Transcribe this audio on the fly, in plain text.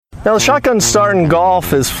Now, the shotgun start in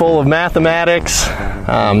golf is full of mathematics.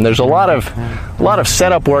 There's a lot of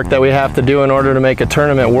setup work that we have to do in order to make a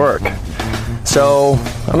tournament work. So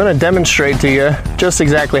I'm going to demonstrate to you just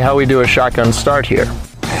exactly how we do a shotgun start here.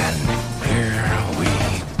 And here we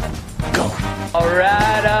go. All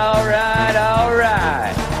right, all right, all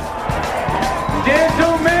right.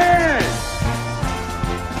 Gentlemen,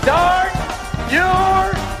 start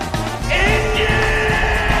your engine!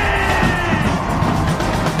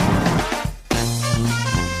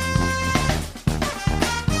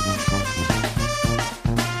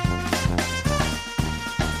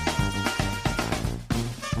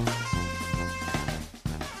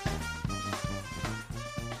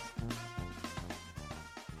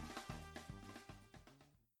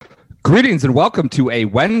 Greetings and welcome to a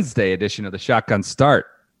Wednesday edition of the Shotgun Start.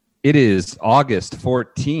 It is August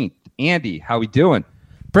 14th. Andy, how we doing?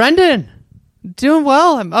 Brendan, doing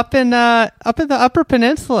well. I'm up in the Upper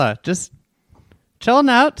Peninsula, just chilling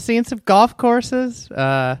out, seeing some golf courses,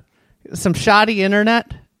 some shoddy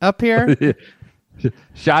internet up here.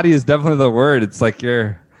 Shoddy is definitely the word. It's like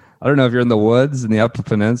I don't know if you're in the woods in the Upper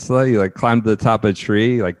Peninsula, you like climb to the top of a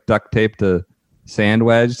tree, like duct taped a sand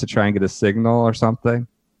wedge to try and get a signal or something.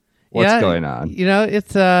 What's going on? You know,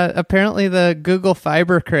 it's apparently the Google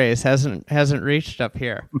Fiber craze hasn't reached up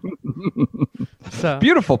here. So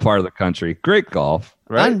beautiful part of the country, great golf,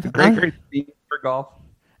 right? Great scene for golf.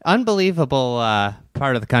 Unbelievable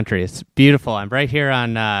part of the country. It's beautiful. I'm right here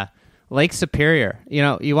on Lake Superior. You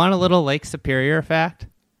know, you want a little Lake Superior fact?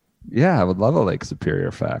 Yeah, I would love a Lake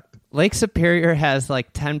Superior fact. Lake Superior has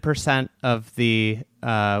like 10% of the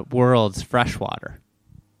world's freshwater.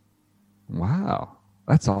 Wow.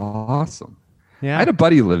 That's awesome. Yeah, I had a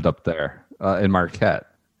buddy who lived up there in Marquette.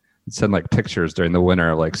 He'd send like pictures during the winter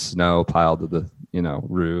of like snow piled to the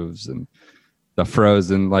roofs and the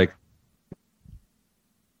frozen like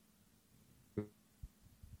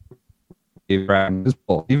even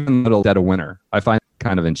little dead of winter. I find it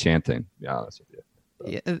kind of enchanting. To be honest with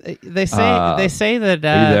you. Yeah, they say that.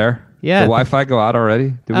 Are you there? Yeah. Did the Wi-Fi go out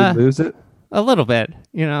already? Did we lose it? A little bit,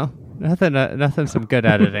 nothing some good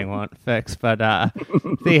editing won't fix, but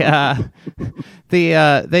they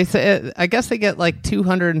say I guess they get like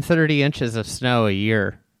 230 inches of snow a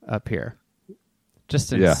year up here.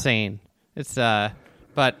 Just insane. Yeah. It's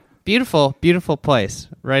but beautiful place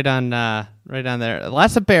right on there.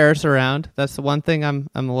 Lots of bears around. That's the one thing I'm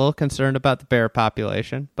a little concerned about, the bear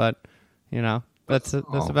population, but that's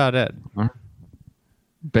about it.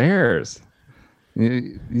 Bears.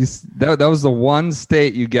 That was the one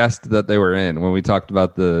state you guessed that they were in when we talked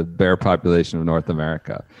about the bear population of North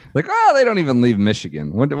America. Like, they don't even leave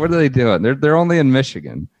Michigan. What are they doing? They're only in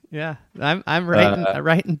Michigan. Yeah, I'm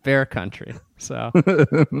right in bear country. So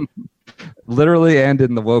literally, and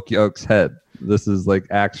in the woke yoke's head, this is like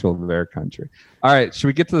actual bear country. All right, should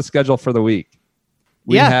we get to the schedule for the week?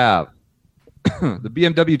 We have the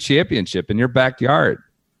BMW Championship in your backyard,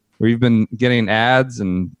 where you've been getting ads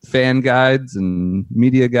and fan guides and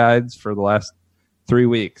media guides for the last 3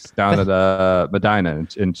 weeks down at Medina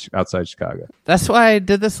in outside Chicago. That's why I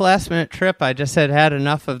did this last-minute trip. I just had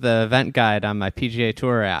enough of the event guide on my PGA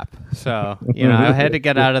Tour app. So, I had to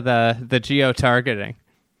get out of the geo-targeting.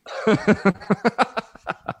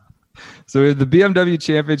 So we have the BMW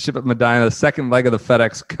Championship at Medina, the second leg of the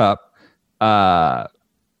FedEx Cup.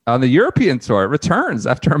 On the European Tour, it returns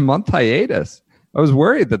after a month hiatus. I was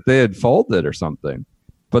worried that they had folded or something.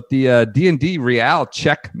 But the D&D Real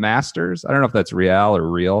Czech Masters, I don't know if that's Real or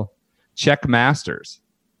Real, Czech Masters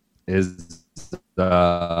is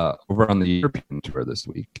over on the European Tour this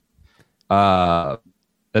week. On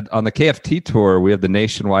the KFT Tour, we have the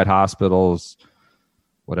Nationwide Hospitals,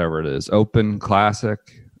 whatever it is, Open Classic,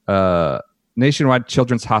 Nationwide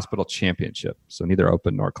Children's Hospital Championship. So neither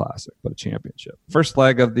Open nor Classic, but a championship. First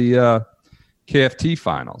leg of the KFT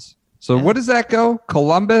Finals. So what does that go?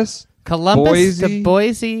 Columbus Boise? To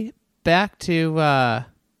Boise, back to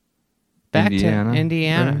Indiana.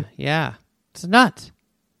 Indiana. Yeah, it's nuts.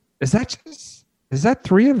 Is that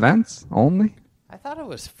 3 events only? I thought it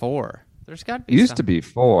was 4. There's got to be. Used to be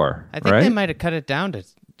 4. I think they might have cut it down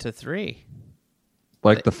to 3.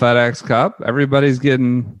 Like the FedEx Cup, everybody's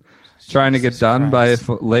trying to get done by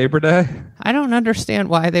Labor Day. I don't understand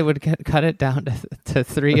why they would cut it down to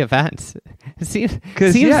 3 events.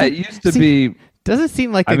 Because it used to be. Doesn't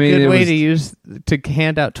seem like a good way to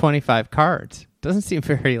hand out 25 cards. Doesn't seem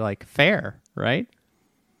very fair, right?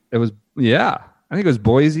 It was I think it was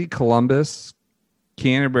Boise, Columbus,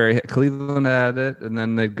 Canterbury, Cleveland had it, and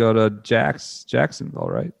then they'd go to Jacksonville,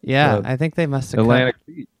 right? Yeah, I think they must have Atlantic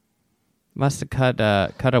Beach. Must have cut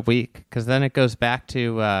a week, because then it goes back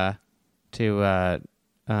to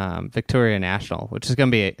Victoria National, which is going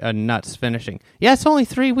to be a nuts finishing. Yeah, it's only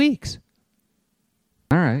 3 weeks.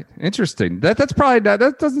 All right, interesting. That's probably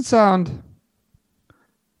that doesn't sound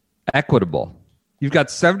equitable. You've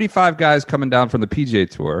got 75 guys coming down from the PGA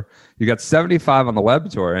Tour. You got 75 on the Web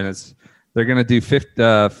Tour, and they're going to do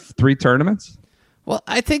 3 tournaments. Well,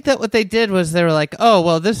 I think that what they did was they were like, oh,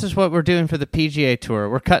 well, this is what we're doing for the PGA Tour.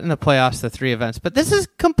 We're cutting the playoffs to 3 events. But this is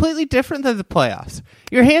completely different than the playoffs.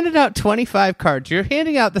 You're handing out 25 cards. You're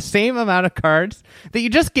handing out the same amount of cards that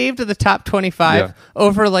you just gave to the top 25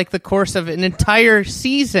 over like the course of an entire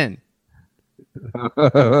season.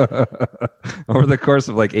 Over the course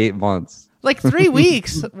of like 8 months. Like 3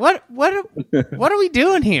 weeks. What are we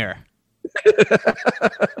doing here?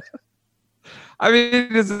 I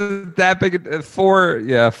mean, is it that big? 4,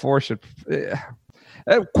 yeah, 4 should. Yeah.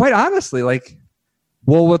 Quite honestly, like,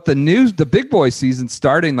 well, with the big boy season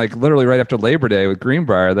starting like literally right after Labor Day with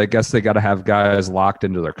Greenbrier, I guess they got to have guys locked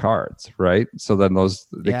into their cards, right? So then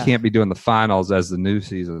they can't be doing the finals as the new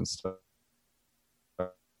season starts.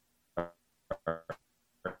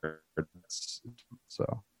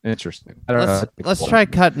 So interesting. Let's try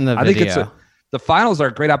cutting the video. I think the finals are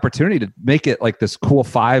a great opportunity to make it like this cool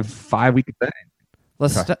 5-week thing.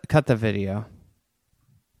 Let's cut the video.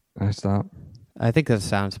 I stop. I think that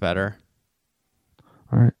sounds better.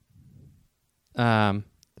 All right.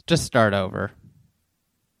 Just start over.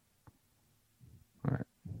 All right.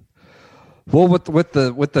 Well, with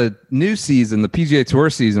the new season, the PGA Tour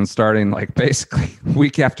season starting like basically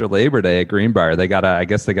week after Labor Day at Greenbrier, I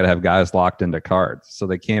guess they gotta have guys locked into cards, so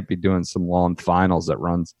they can't be doing some long finals that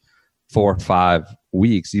runs 4 or 5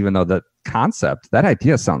 weeks. Even though that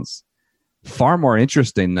idea sounds far more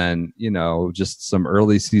interesting than just some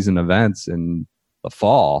early season events in the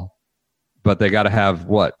fall. But they got to have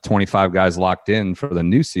 25 guys locked in for the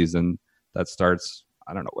new season that starts,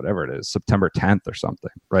 I don't know, whatever it is, September 10th or something,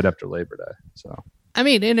 right after Labor Day. So, I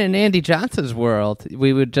mean, in an Andy Johnson's world,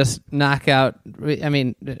 we would just knock out. I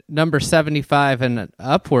mean, number 75 and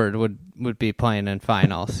upward would be playing in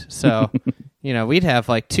finals. So, we'd have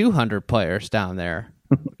like 200 players down there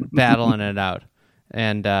battling it out,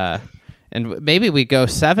 and maybe we go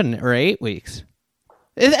 7 or 8 weeks.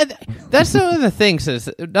 That's one of the things,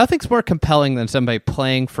 is nothing's more compelling than somebody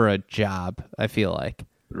playing for a job, I feel like.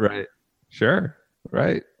 Right. Sure.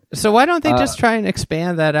 Right. So why don't they just try and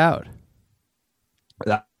expand that out?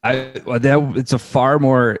 It's a far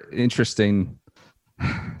more interesting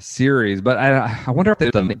series, but I wonder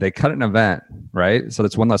if they cut an event, right? So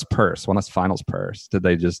it's one less finals purse. Did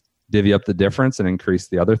they just divvy up the difference and increase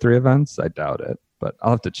the other 3 events? I doubt it, but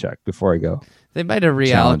I'll have to check before I go. They might have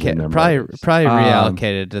reallocated, probably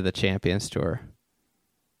reallocated to the Champions Tour.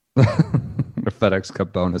 A FedEx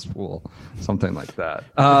Cup bonus pool, something like that.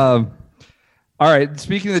 All right,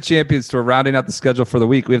 speaking of the Champions Tour, rounding out the schedule for the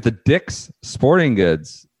week, we have the Dick's Sporting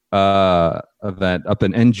Goods event up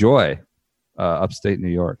in Enjoy, upstate New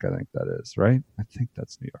York. I think that is, right? I think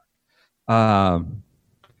that's New York.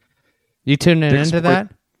 You tuning into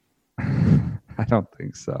that? I don't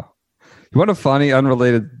think so. You want a funny,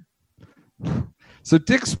 unrelated... So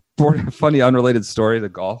Dick's funny, unrelated story to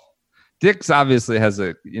golf. Dick's obviously has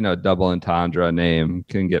a double entendre name,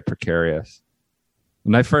 can get precarious.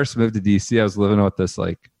 When I first moved to DC, I was living with this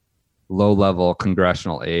like low-level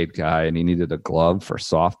congressional aide guy, and he needed a glove for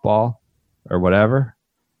softball or whatever.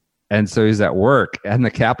 And so he's at work in the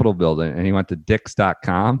Capitol building, and he went to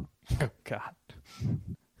Dicks.com. Oh God!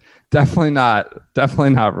 Definitely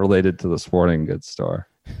not related to the sporting goods store.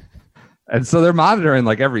 And so they're monitoring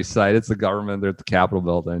like every site. It's the government. They're at the Capitol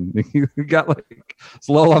building. You got like this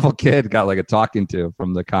low-level kid got like a talking to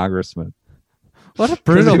from the congressman. What a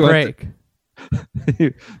brutal break.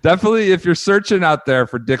 Definitely, if you're searching out there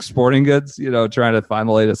for Dick's Sporting Goods, trying to find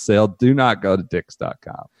the latest sale, do not go to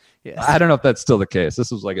Dicks.com. Yes. I don't know if that's still the case.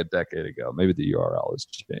 This was like a decade ago. Maybe the URL has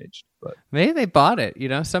changed, but maybe they bought it.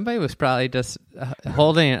 Somebody was probably just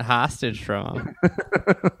holding it hostage from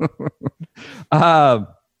them.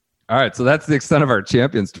 All right, so that's the extent of our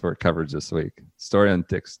Champions Tour coverage this week. Story on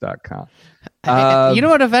Dicks.com. You know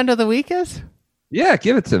what event of the week is? Yeah,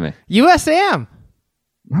 give it to me. USAM.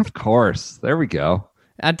 Of course. There we go.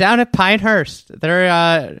 Down at Pinehurst.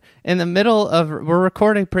 They're in the middle of... We're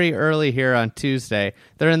recording pretty early here on Tuesday.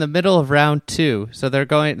 They're in the middle of round 2. So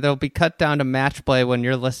they'll be cut down to match play when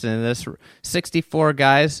you're listening to this. 64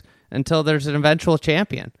 guys until there's an eventual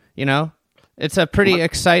champion. It's a pretty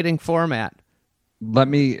exciting format.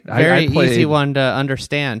 Very easy one to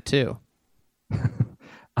understand too.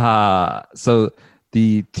 So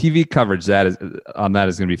the TV coverage that is going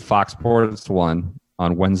to be Fox Sports 1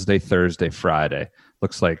 on Wednesday, Thursday, Friday.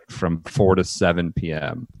 Looks like from 4 to 7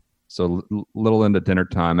 p.m. So little into dinner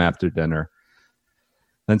time, after dinner.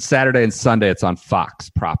 Then Saturday and Sunday, it's on Fox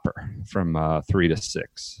proper from 3 to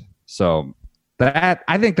 6. So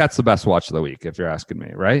I think that's the best watch of the week, if you're asking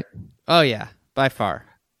me, right? Oh yeah, by far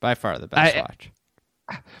the best watch.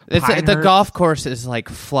 The golf course is like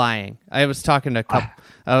flying. I was talking to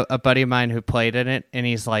a buddy of mine who played in it, and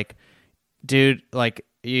he's like, dude, like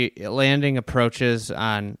landing approaches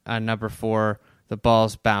on number 4, the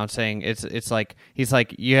ball's bouncing. It's like, he's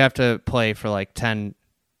like, you have to play for like 10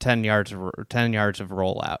 yards of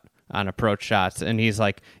rollout on approach shots, and he's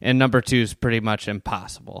like, and number 2 is pretty much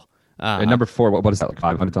impossible. And number 4, what is that, like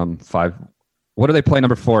 500 on 5? What do they play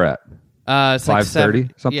number 4 at? It's 530,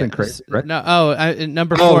 like something crazy, right? No,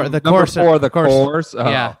 number 4, the course. The course.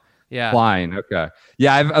 Oh, yeah, flying. Okay,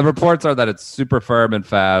 yeah. Reports are that it's super firm and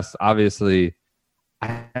fast. Obviously,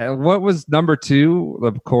 what was number 2?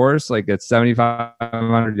 The course, like at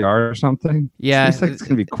 7,500 yards or something. Yeah, seems like it's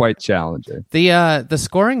gonna be quite challenging. The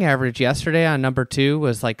scoring average yesterday on number 2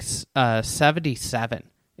 was like 77.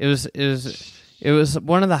 It was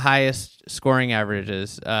one of the highest scoring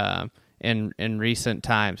averages in recent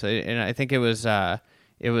times, and I think it was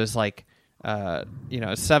like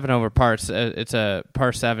 7 over par. It's a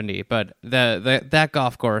par 70, but that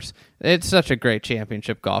golf course, it's such a great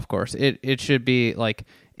championship golf course. It should be like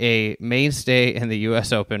a mainstay in the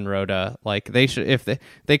U.S. Open rota. Like they should, if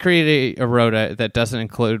they create a rota that doesn't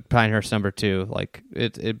include Pinehurst number 2, like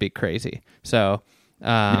it'd be crazy. So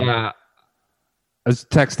yeah. I was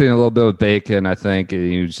texting a little bit with Bacon, I think.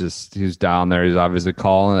 He was down there. He's obviously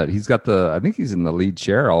calling it. He's got I think he's in the lead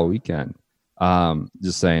chair all weekend.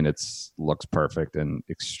 Just saying looks perfect and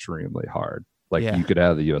extremely hard. Like you could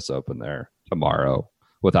have the US Open there tomorrow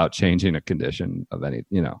without changing a condition of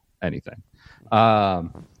anything.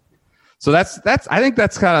 So that's I think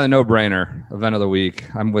that's kind of a no-brainer event of the week.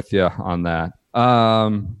 I'm with you on that.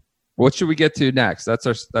 What should we get to next? That's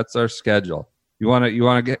our schedule. You want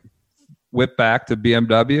to get whip back to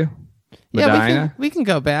BMW? Medina? Yeah, we can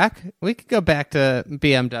go back. We could go back to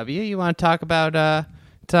BMW. You want to talk about the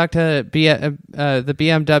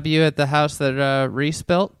BMW at the house that Reese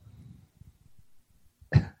built?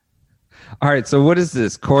 All right. So what is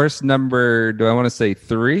this course number? Do I want to say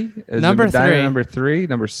 3? Is number it Medina 3. Number 3.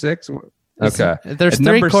 Number 6. Okay. There's and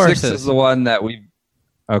 3 number courses. 6 is the one that we.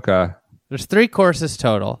 Okay. There's 3 courses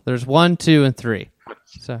total. There's 1, 2, and 3.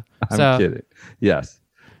 I'm kidding. Yes.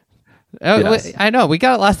 Oh, yes. I know. We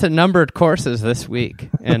got lots of numbered courses this week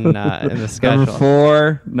in the schedule. Number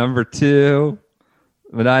 4, number 2,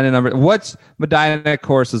 Medina What's Medina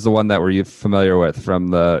course is the one that were you familiar with from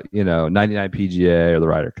the 99 PGA or the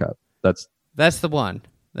Ryder Cup? That's the one.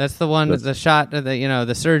 That's the one. The shot. The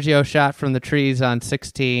Sergio shot from the trees on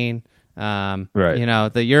 16. Right.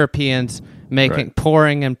 The Europeans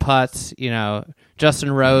pouring in putts.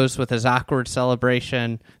 Justin Rose with his awkward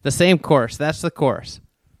celebration. The same course. That's the course.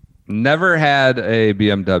 Never had a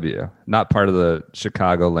BMW. Not part of the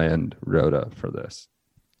Chicagoland rota for this.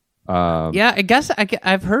 Yeah, I guess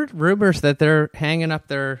I've heard rumors that they're hanging up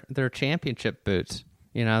their championship boots.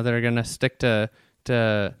 They're going to stick to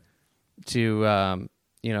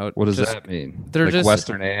what does that mean? They're like just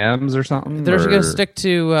Western AMs or something. They're going to stick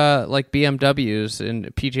to like BMWs in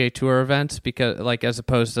PGA Tour events because, like, as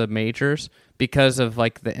opposed to majors, because of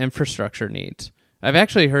like the infrastructure needs. I've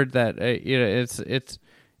actually heard that it's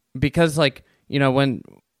because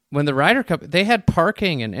when the Ryder Cup, they had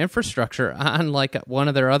parking and infrastructure on like one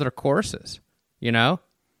of their other courses.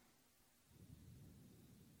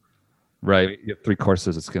 Right. You have 3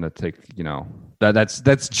 courses. It's going to take,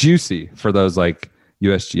 that's juicy for those like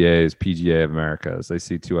USGAs, PGA of Americas. They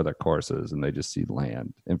see 2 other courses and they just see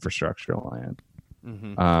land, infrastructure land.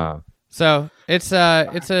 Mm-hmm. So it's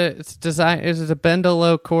designed. It's a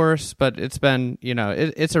Bendalo course, but it's been,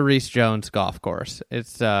 it's a Reese Jones golf course.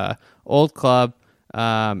 It's old club.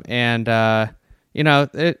 There's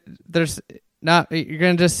not, you're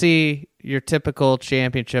going to just see your typical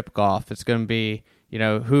championship golf. It's going to be,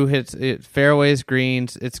 who hits it, fairways,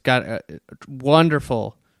 greens. It's got a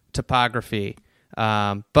wonderful topography,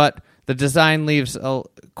 but the design leaves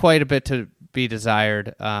quite a bit to be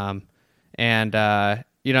desired.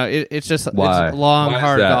 It's just it's a long,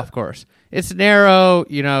 hard golf course. It's narrow.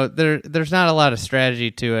 There's not a lot of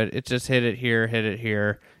strategy to it. It's just hit it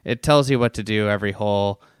here. It tells you what to do every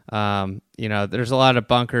hole. There's a lot of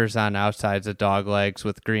bunkers on outsides of dog legs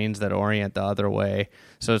with greens that orient the other way.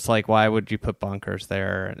 So it's like, why would you put bunkers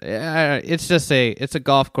there? It's just it's a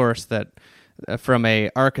golf course that, from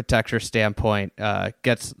a architecture standpoint,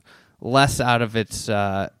 gets less out of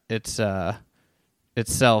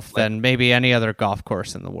itself than maybe any other golf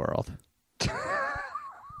course in the world.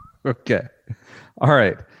 Okay. All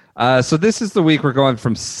right. So this is the week we're going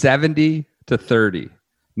from 70 to 30.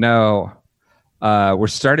 No, we're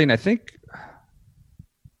starting, I think,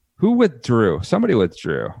 who withdrew? Somebody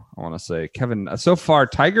withdrew, I want to say. Kevin, so far,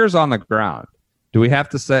 Tiger's on the ground. Do we have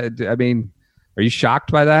to say, I mean, are you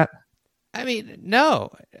shocked by that? I mean,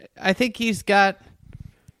 no. I think he's got,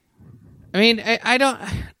 I mean, I don't,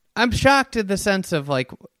 I'm shocked in the sense of,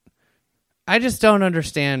 like, I just don't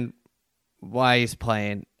understand why he's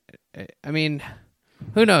playing. I mean,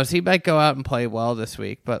 who knows? He might go out and play well this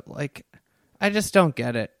week, but, like, I just don't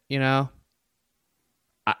get it, you know?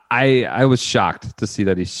 I was shocked to see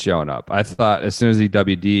that he's showing up. I thought as soon as he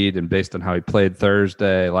WD'd and based on how he played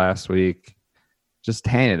Thursday last week, just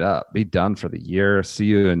hang it up, be done for the year, see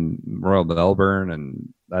you in Royal Melbourne,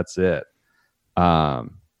 and that's it.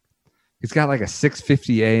 He's got like a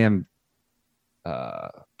 6:50 a.m.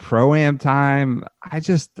 Pro-Am time. I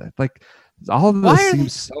just like all of this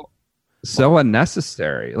seems so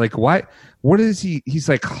unnecessary. Like, why? What is he? He's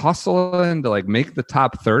like hustling to like make the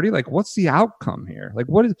top 30. Like, what's the outcome here? Like,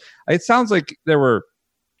 what is? It sounds like there were,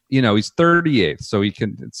 he's 38th, so he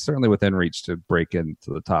can. It's certainly within reach to break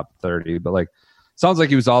into the top 30. But like, sounds like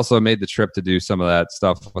he was also made the trip to do some of that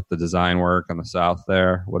stuff with the design work on the south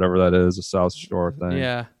there, whatever that is, the South Shore thing.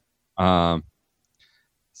 Yeah.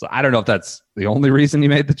 So I don't know if that's the only reason he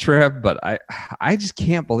made the trip, but I just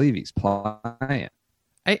can't believe he's playing.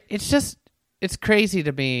 It's crazy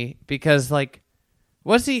to me because, like,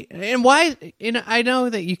 was he, and why, I know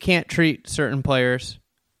that you can't treat certain players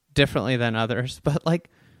differently than others, but,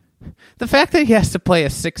 like, the fact that he has to play a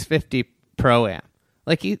 6:50 Pro-Am,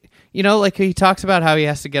 like, like he talks about how he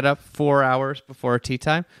has to get up 4 hours before tee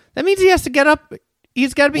time. That means he has to get up,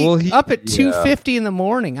 he's got to be up at 2:50 in the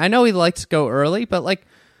morning. I know he likes to go early, but, like,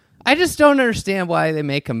 I just don't understand why they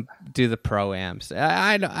make him do the Pro-Ams.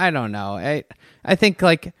 I don't know. I think,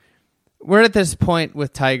 like, we're at this point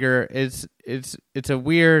with Tiger. It's a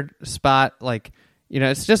weird spot. Like,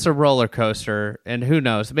 it's just a roller coaster, and who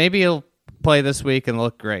knows? Maybe he'll play this week and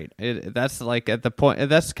look great. That's like at the point.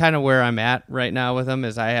 That's kind of where I'm at right now with him.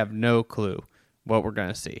 Is I have no clue what we're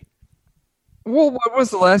gonna see. Well, when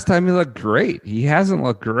was the last time he looked great? He hasn't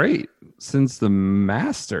looked great since the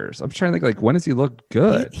Masters. I'm trying to think, like, when has he looked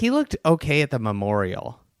good? He looked okay at the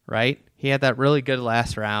Memorial, right? He had that really good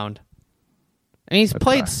last round. And he's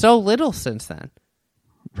played so little since then.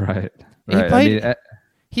 Right.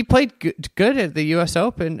 He played good at the U.S.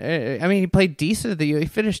 Open. He played decent at he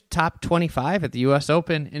finished top 25 at the U.S.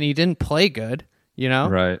 Open, and he didn't play good,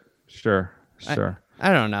 Right. Sure. I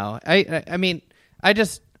don't know. I mean,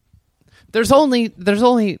 there's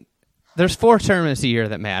 4 tournaments a year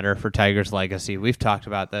that matter for Tiger's legacy. We've talked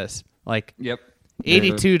about this. Like, yep.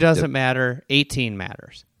 82 doesn't matter. 18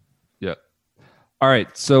 matters. Yep. All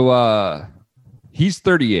right. So, he's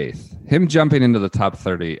 38th. Him jumping into the top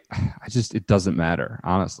 30, it doesn't matter,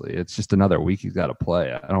 honestly. It's just another week he's got to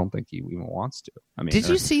play. I don't think he even wants to. I mean, did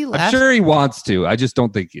you see I'm sure he wants to. I just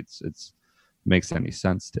don't think it's makes any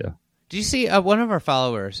sense to. Did you see one of our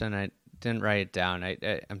followers, and I didn't write it down.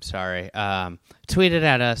 I'm sorry. Tweeted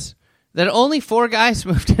at us that only 4 guys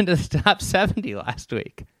moved into the top 70 last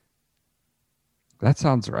week. That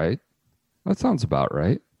sounds right. That sounds about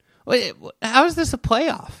right. Wait, how is this a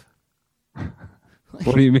playoff?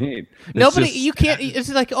 What do you mean? You can't. It's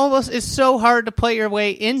like almost. It's so hard to play your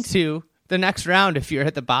way into the next round if you're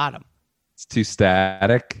at the bottom. It's too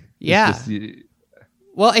static. Yeah.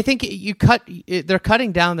 Well, I think they're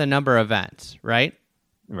cutting down the number of events, right?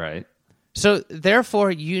 Right. So therefore,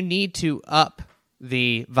 you need to up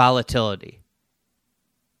the volatility.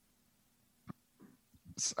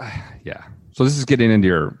 Yeah. So this is getting into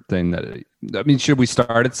your thing should we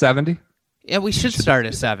start at 70? Yeah, we should start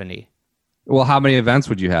at 70. Well, how many events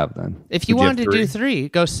would you have then? If you wanted to do 3,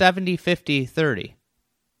 go 70, 50, 30.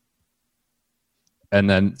 And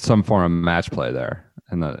then some form of match play there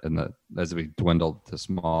as we dwindle to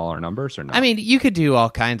smaller numbers or not? I mean, you could do all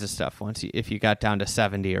kinds of stuff if you got down to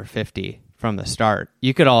 70 or 50 from the start.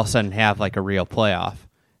 You could all of a sudden have like a real playoff.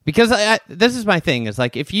 Because this is my thing, is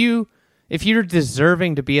like if you're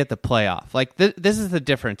deserving to be at the playoff, like this is the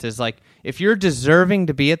difference, is like if you're deserving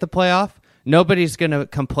to be at the playoff, nobody's going to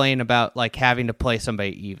complain about like having to play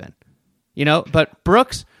somebody even. But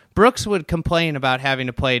Brooks would complain about having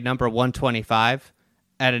to play number 125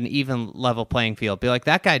 at an even level playing field. Be like,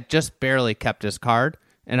 that guy just barely kept his card,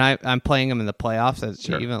 and I'm playing him in the playoffs at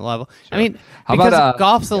an even level. Sure. I mean, because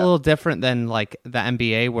golf's a little different than like the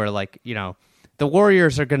NBA, where like, the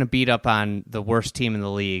Warriors are going to beat up on the worst team in the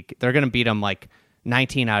league. They're going to beat them like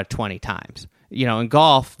 19 out of 20 times. In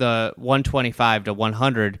golf, the 125 to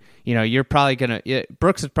 100, you're probably going to,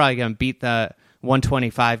 Brooks is probably going to beat the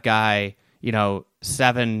 125 guy,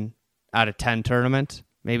 7 out of 10 tournament,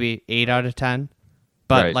 maybe 8 out of 10.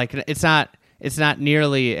 But Right. like it's not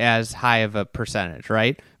nearly as high of a percentage,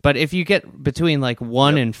 right? But if you get between like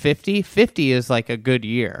 1 and 50, 50 is like a good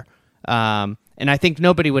year. And I think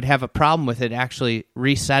nobody would have a problem with it actually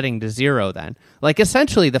resetting to 0 then. Like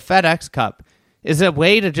essentially the FedEx Cup is a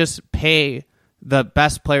way to just pay the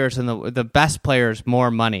best players and the best players more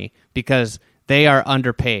money because they are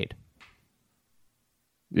underpaid.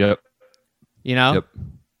 Yep. You know?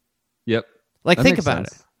 Yep. Like That think makes about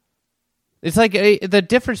sense. it. It's like the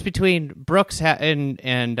difference between Brooks and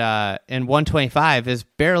 125 is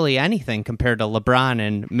barely anything compared to LeBron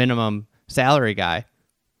and minimum salary guy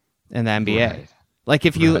in the NBA. Right. Like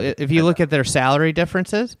if you look at their salary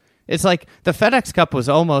differences, it's like the FedEx Cup was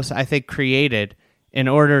almost, I think, created in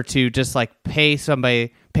order to just like pay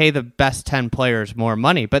the best 10 players more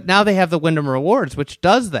money. But now they have the Wyndham Rewards, which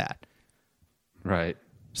does that. Right.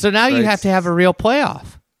 So now you have to have a real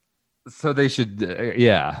playoff. So they should,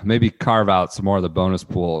 maybe carve out some more of the bonus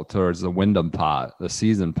pool towards the Wyndham pot, the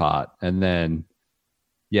season pot, and then,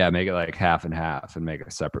 make it like half and half and make a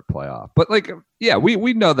separate playoff. But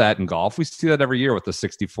we know that in golf. We see that every year with the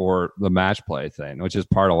 64, the match play thing, which is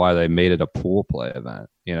part of why they made it a pool play event.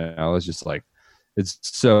 It's just like, it's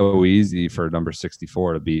so easy for number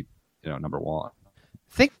 64 to beat, number 1.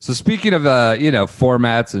 So speaking of,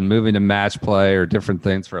 formats and moving to match play or different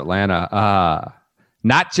things for Atlanta,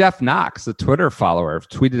 not Jeff Knox, the Twitter follower,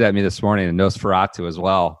 tweeted at me this morning, and Nosferatu as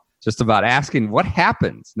well, just about asking what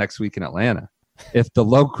happens next week in Atlanta if the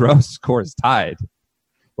low gross score is tied.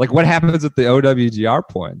 Like, what happens with the OWGR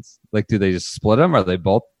points? Like, do they just split them? Are they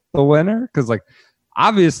both the winner? Because,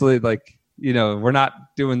 obviously, we're not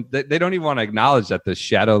doing. They don't even want to acknowledge that the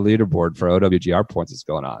shadow leaderboard for OWGR points is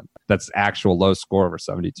going on. That's actual low score over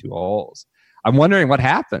 72 holes. I'm wondering what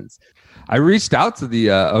happens. I reached out to the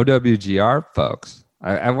OWGR folks.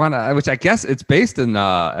 I want to, which I guess it's based in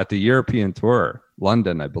at the European Tour,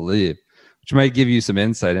 London, I believe, which might give you some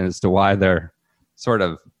insight as to why they're sort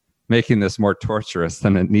of making this more torturous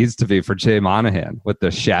than it needs to be for Jay Monahan with the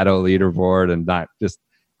shadow leaderboard and not just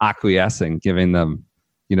acquiescing, giving them,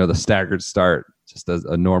 the staggered start just as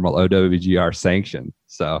a normal OWGR sanction.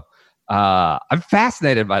 So I'm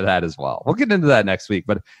fascinated by that as well. We'll get into that next week,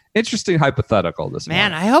 but interesting hypothetical this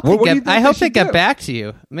Man, morning. I hope they get back to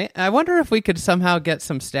you. I wonder if we could somehow get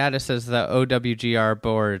some status as the OWGR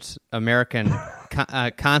board's American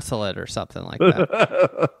consulate or something like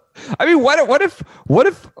that. I mean, what if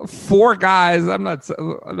 4 guys? I'm not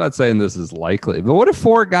saying this is likely, but what if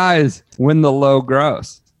 4 guys win the low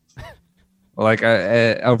gross? Like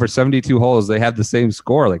over 72 holes, they have the same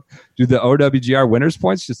score. Like, do the OWGR winners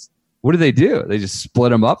points just? What do? They just split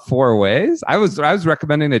them up 4 ways. I was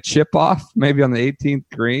recommending a chip off maybe on the 18th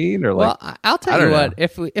green or like. Well, I'll tell you what.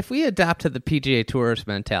 If we adopted the PGA Tour's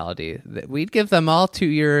mentality, we'd give them all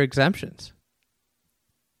 2-year exemptions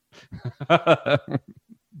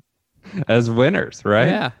as winners, right?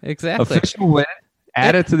 Yeah, exactly. Official win.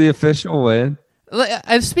 Add it to the official win.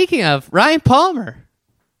 And speaking of Ryan Palmer,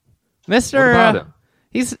 Mr.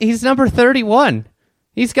 He's number 31.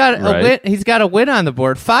 He's got a win. He's got a win on the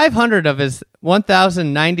board. 500 of his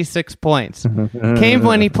 1,096 points came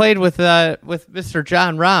when he played with Mr.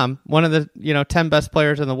 John Rahm, one of the 10 best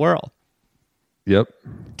players in the world. Yep.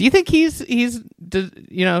 Do you think he's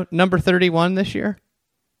number 31 this year?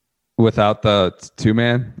 Without the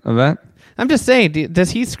 2-man event? I'm just saying.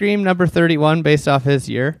 Does he scream number 31 based off his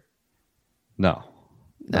year? No.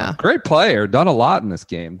 No. Great player. Done a lot in this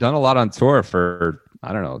game. Done a lot on tour for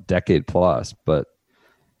I don't know, a decade plus, but.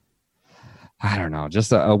 I don't know,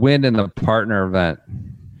 just a win in a partner event.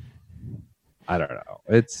 I don't know.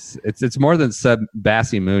 It's more than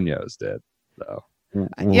Bassi Munoz did, though.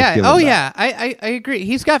 I agree.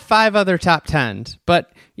 He's got 5 other top 10s,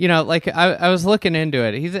 but I was looking into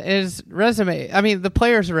it. His resume. I mean, the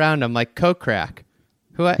players around him, like Kokrak,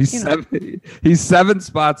 he's 7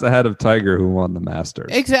 spots ahead of Tiger, who won the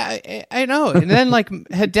Masters. Exactly, I know. And then like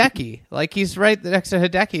Hideki, like he's right next to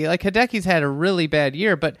Hideki. Like Hideki's had a really bad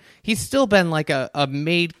year, but he's still been like a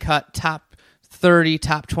made cut top 30,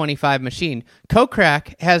 top 25 machine.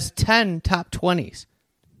 Kokrak has 10 top 20s.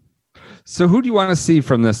 So who do you want to see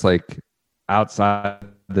from this, like outside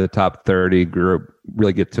the top 30 group,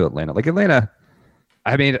 really get to Atlanta? Like Atlanta,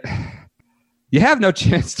 I mean. You have no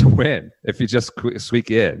chance to win if you just squeak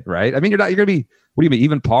in, right? I mean, you're going to be, what do you mean,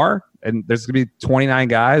 even par? And there's going to be 29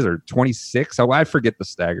 guys or 26. Oh, I forget the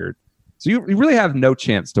staggered. So you really have no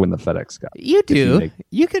chance to win the FedEx Cup. You do.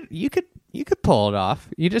 You could pull it off.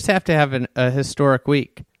 You just have to have a historic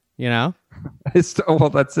week, Well,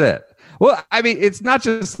 that's it. Well, I mean, it's not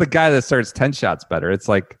just the guy that starts 10 shots better. It's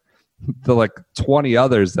like the like 20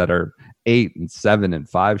 others that are 8 and 7 and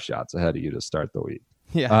 5 shots ahead of you to start the week.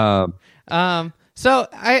 Yeah. So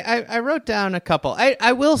I wrote down a couple.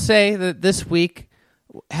 I will say that this week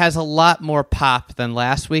has a lot more pop than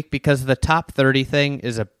last week because the top 30 thing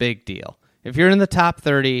is a big deal. If you're in the top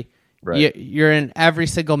 30, Right. you're in every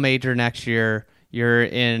single major next year. You're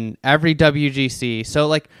in every WGC. So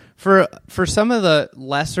like for some of the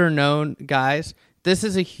lesser known guys, this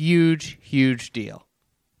is a huge, huge deal.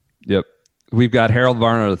 Yep. We've got Harold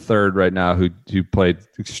Varner III right now who played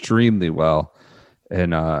extremely well in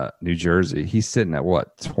New Jersey. He's sitting at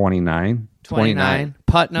what, 29? 29.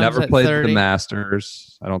 Putnam's Never at played 30. the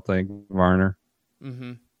Masters, I don't think, Varner.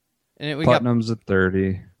 Mm-hmm. And Putnam's at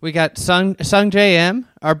 30. We got Sung JM,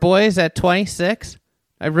 our boys at 26.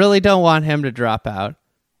 I really don't want him to drop out.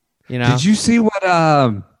 You know? Did you see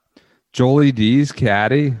what Jolie D's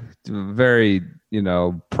caddy, very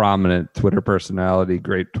prominent Twitter personality,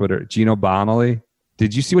 great Twitter, Gino Bonelli?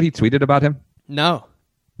 Did you see what he tweeted about him? No.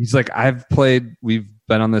 He's like, we've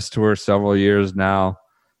been on this tour several years now,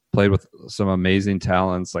 played with some amazing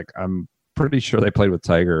talents. Like, I'm pretty sure they played with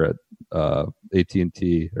Tiger at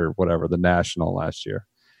AT&T or whatever, the National last year.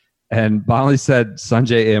 And Bonley said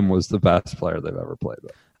Sanjay Im was the best player they've ever played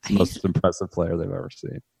with. The most impressive player they've ever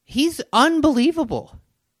seen. He's unbelievable,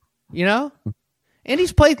 and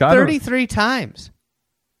he's played 33 times.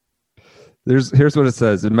 Here's what it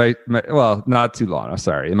says. In my not too long. I'm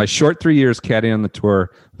sorry. In my short 3 years caddying on the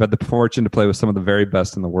tour, I've had the fortune to play with some of the very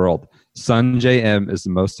best in the world. Sanjay Im is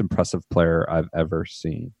the most impressive player I've ever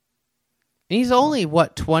seen. He's only,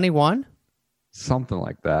 21? Something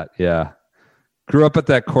like that, yeah. Grew up at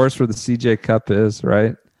that course where the CJ Cup is,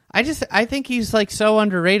 right? I think he's like so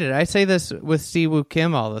underrated. I say this with Siwoo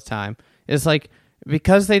Kim all the time. It's like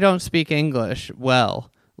because they don't speak English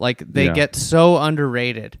well, like they get so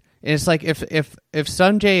underrated. And it's like if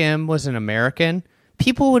Sanjay Im was an American,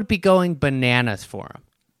 people would be going bananas for him.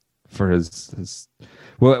 For his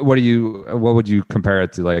what would you compare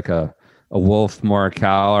it to, like a Wolf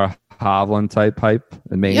Morikawa or Hovland type hype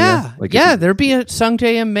and mania? Yeah, there'd be a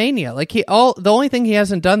Sanjay Im mania. Like the only thing he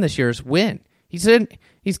hasn't done this year is win.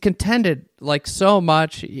 He's contended like so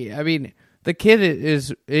much. I mean, the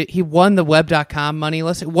kid he won the web.com money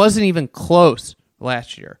list. It wasn't even close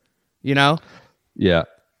last year, Yeah.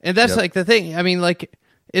 And that's like the thing. I mean, like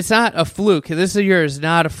it's not a fluke. This year is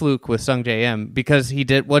not a fluke with Sanjay Im because he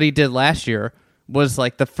did what he did last year was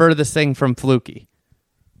like the furthest thing from fluky.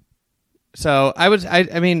 So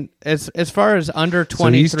I mean, as far as under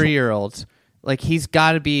 23-year-olds, like he's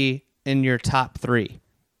got to be in your top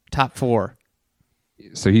 4.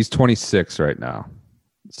 So he's 26 right now.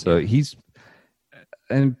 So he's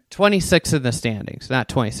 26 in the standings, not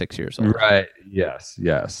 26 years old. Right. Yes.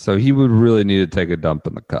 So he would really need to take a dump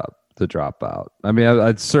in the cup to drop out. I mean,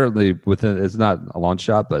 I'd certainly it's not a long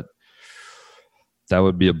shot, but that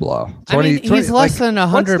would be a blow. He's less than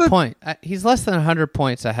 100 points. He's less than 100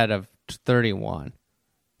 points ahead of 31.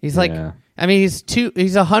 He's like, I mean,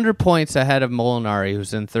 he's 100 points ahead of Molinari,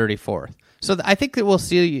 who's in 34th. So I think that we'll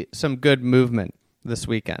see some good movement this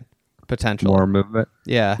weekend, potentially. More movement?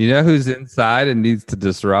 Yeah. You know who's inside and needs to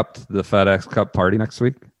disrupt the FedEx Cup party next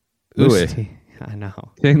week? Louis. I know.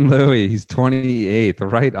 King Louis. He's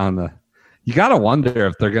 28th, right on the... You got to wonder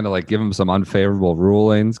if they're going to like give him some unfavorable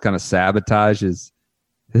rulings, kind of sabotage his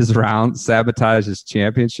round, sabotage his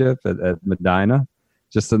championship at Medina,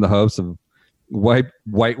 just in the hopes of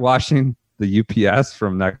whitewashing the UPS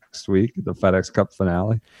from next week, the FedEx Cup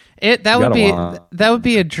finale. That would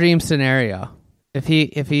be a dream scenario if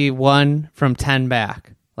he won from 10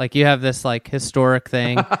 back. Like you have this like historic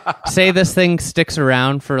thing. Say this thing sticks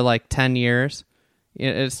around for like 10 years.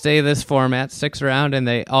 Say this format sticks around, and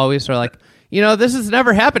they always are like, this has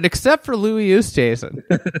never happened except for Louis Oosthuizen.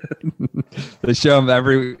 They show him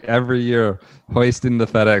every year hoisting the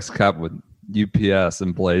FedEx Cup with UPS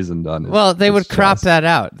emblazoned on it. Well, they would crop that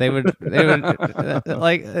out. They would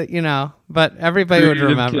but everybody would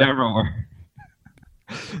remember.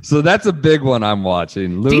 So that's a big one I'm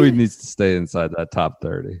watching. Louis needs to stay inside that top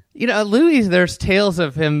 30. Louis, there's tales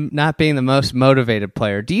of him not being the most motivated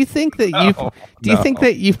player. Do you think that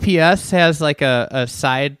UPS has like a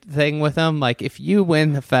side thing with him? Like if you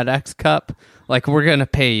win the FedEx Cup, like we're going to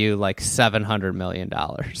pay you like $700 million.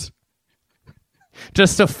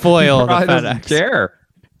 Just to foil the FedEx. Doesn't care.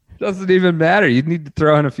 Doesn't even matter. You'd need to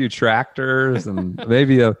throw in a few tractors and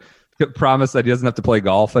maybe a promise that he doesn't have to play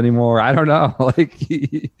golf anymore. I don't know. Like,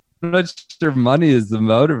 I'm not sure money is the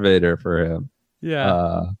motivator for him.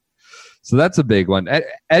 Yeah. So that's a big one.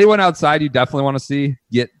 Anyone outside you definitely want to see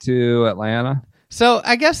get to Atlanta? So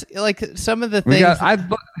I guess like some of the things.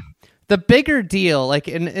 the bigger deal, like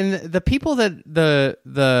in the people that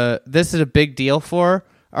this is a big deal for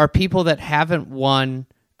are people that haven't won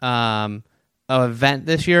an event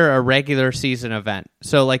this year, a regular season event.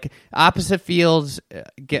 So like opposite fields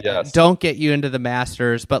don't get you into the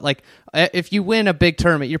Masters, but like if you win a big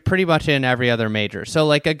tournament, you're pretty much in every other major. So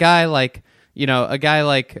like a guy like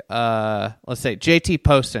let's say JT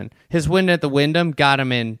Poston, his win at the Wyndham got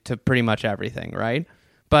him into pretty much everything, right?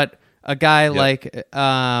 But a guy like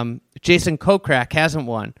Jason Kokrak hasn't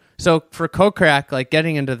won. So for Kokrak, like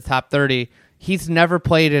getting into the top 30, he's never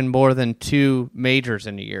played in more than 2 majors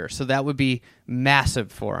in a year. So that would be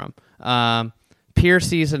massive for him.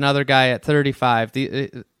 Piercy's another guy at 35.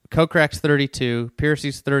 Kokrak's 32.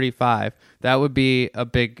 Piercy's 35. That would be a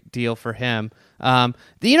big deal for him.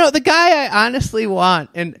 The guy I honestly want,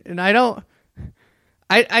 and I don't,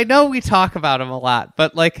 I know we talk about him a lot,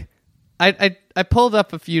 but like, I pulled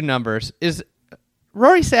up a few numbers, is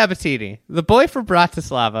Rory Sabatini, the boy from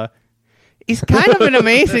Bratislava. He's kind of an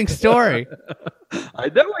amazing story. I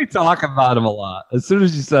know we talk about him a lot. As soon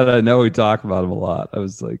as you said, I know we talk about him a lot, I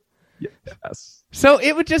was like, yes. So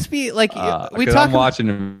it would just be like, I'm watching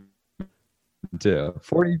him too.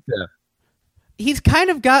 45th. He's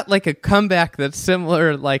kind of got like a comeback that's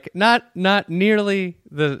similar, like not nearly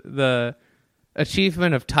the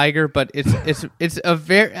achievement of Tiger, but it's a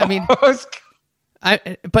very, I mean,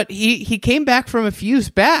 but he came back from a fuse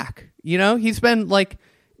back. You know, he's been like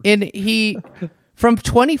from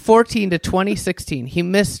 2014 to 2016, he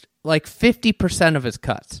missed like 50% of his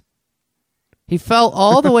cuts. He fell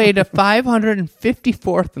all the way to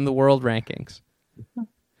 554th in the world rankings,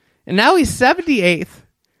 and now he's 78th.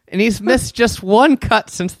 And he's missed just 1 cut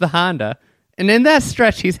since the Honda. And in that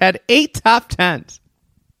stretch, he's had 8 top 10s.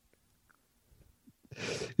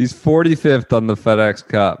 He's 45th on the FedEx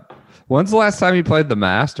Cup. When's the last time he played the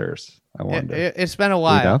Masters? I wonder. It's been a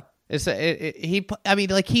while. He'd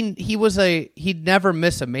never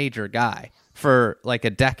miss a major guy for like a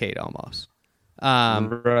decade almost.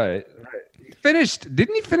 Right.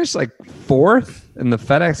 Didn't he finish like 4th in the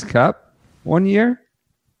FedEx Cup one year?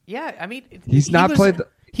 Yeah, I mean,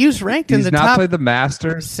 he was ranked in the top. He's not played the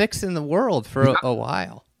Masters. 6 in the world for a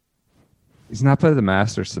while. He's not played the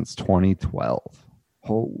Masters since 2012.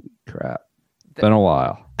 Holy crap! Been a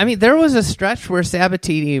while. I mean, there was a stretch where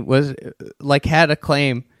Sabatini was like had a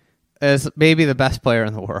claim as maybe the best player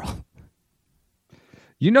in the world.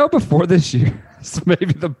 You know, before this year,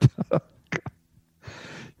 maybe the.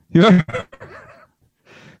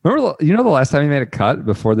 Remember, the last time he made a cut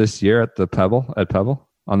before this year at Pebble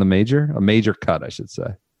on the major, a major cut, I should say.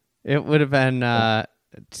 It would have been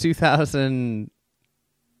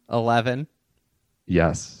 2011.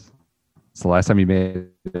 Yes, it's the last time he made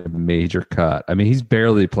a major cut. I mean, he's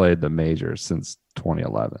barely played the majors since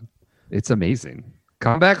 2011. It's amazing.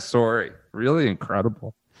 Comeback story, really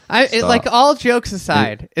incredible. Like all jokes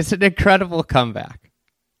aside, it's an incredible comeback.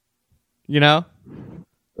 You know.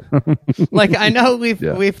 Like I know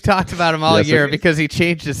we've talked about him all year because he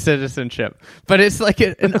changed his citizenship, but it's like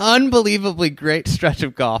an unbelievably great stretch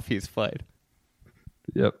of golf he's played.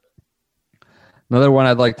 Yep. Another one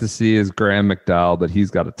I'd like to see is Graham McDowell, but he's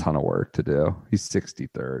got a ton of work to do. He's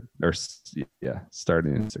 63rd,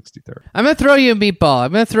 starting in 63rd. I'm gonna throw you a meatball.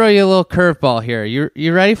 I'm gonna throw you a little curveball here.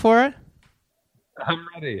 You ready for it? I'm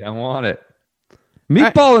ready. I want it.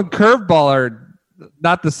 Meatball and curveball are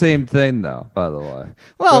not the same thing, though. By the way.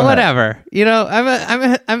 Well, whatever. You know, I'm.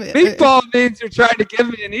 Meatball means you're trying to give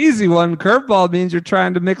me an easy one. Curveball means you're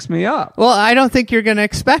trying to mix me up. Well, I don't think you're going to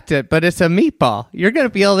expect it, but it's a meatball. You're going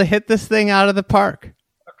to be able to hit this thing out of the park.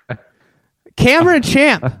 Okay. Cameron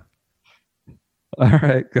Champ. All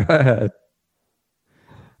right, go ahead.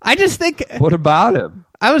 I just think. What about him?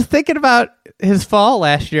 I was thinking about his fall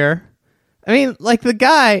last year. I mean, like the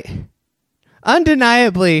guy,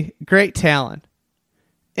 undeniably great talent.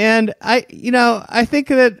 And I think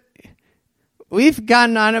that we've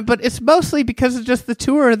gotten on it, but it's mostly because of just the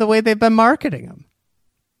tour, the way they've been marketing him.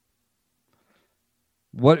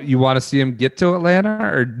 What, you want to see him get to Atlanta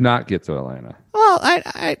or not get to Atlanta? Well,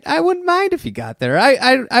 I wouldn't mind if he got there.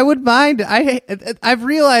 I would mind. I've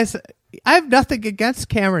realized I have nothing against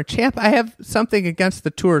Cameron Champ. I have something against the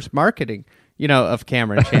tour's marketing, of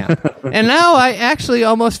Cameron Champ. And now I actually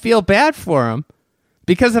almost feel bad for him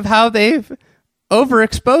because of how they've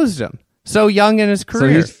overexposed him so young in his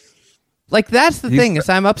career. Like that's the thing is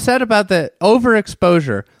I'm upset about the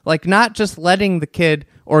overexposure, like not just letting the kid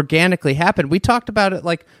organically happen. We talked about it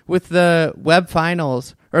like with the Web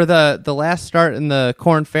Finals or the last start in the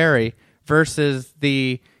Corn Ferry versus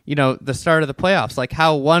the start of the playoffs, like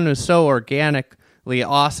how one was so organically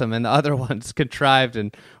awesome and the other one's contrived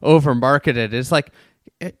and over marketed. It's like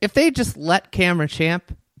if they just let Cameron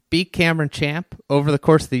Champ beat Cameron Champ over the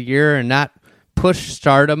course of the year and not push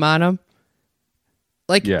stardom on him,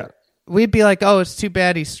 like, we'd be like, oh, it's too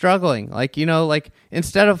bad he's struggling. Like, like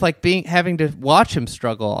instead of like having to watch him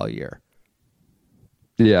struggle all year.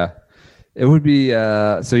 Yeah. It would be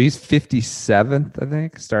so he's 57th, I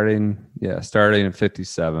think, starting at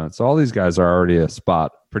 57th. So all these guys are already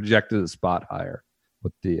projected a spot higher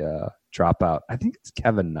with the dropout. I think it's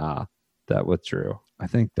Kevin Na that withdrew. I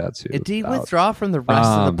think that's who. Did he withdraw from the rest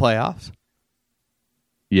of the playoffs?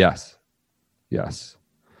 Yes. That's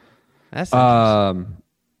interesting.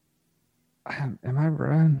 Am I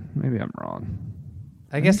wrong? Maybe I'm wrong.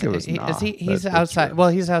 I guess he's outside. Well,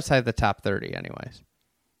 he's outside the top 30 anyways.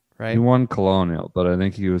 Right? He won Colonial, but I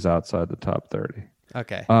think he was outside the top 30.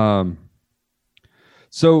 Okay.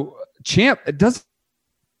 So Champ, it does.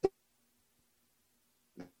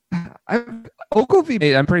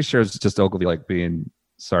 Ogilvy, I'm pretty sure it's just Ogilvy like being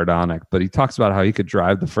sardonic, but he talks about how he could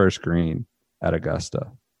drive the first green at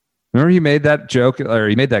Augusta. Remember he made that joke, or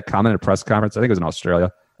he made that comment at a press conference. I think it was in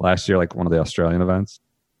Australia last year, like one of the Australian events.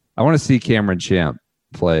 I want to see Cameron Champ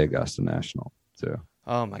play Augusta National too.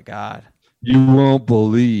 Oh my God. You won't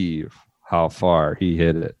believe how far he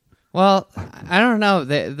hit it. Well, I don't know.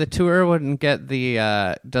 The tour wouldn't get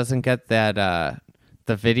doesn't get that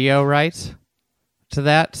the video rights to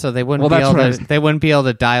that, so they wouldn't they wouldn't be able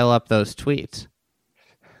to dial up those tweets.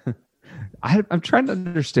 I'm trying to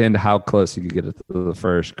understand how close he could get it to the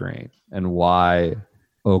first green and why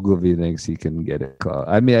Ogilvy thinks he can get it close.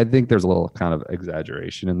 I mean, I think there's a little kind of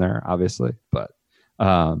exaggeration in there, obviously, but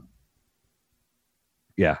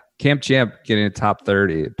yeah, Camp Champ getting a top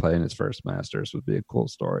 30 playing his first Masters would be a cool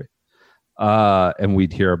story. And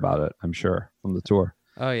we'd hear about it, I'm sure, from the tour.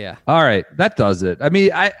 Oh yeah. All right, that does it. I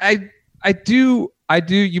mean, I do.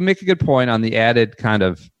 You make a good point on the added kind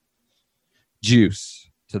of juice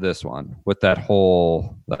to this one with that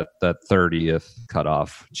whole that 30th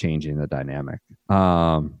cutoff changing the dynamic.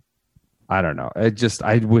 I don't know.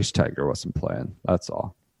 I wish Tiger wasn't playing. That's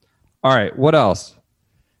all. All right, what else?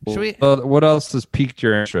 What else has piqued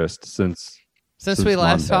your interest since we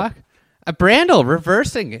last talked? Brandel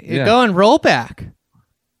reversing, going rollback.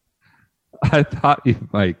 I thought you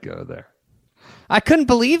might go there. I couldn't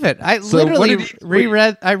believe it. I literally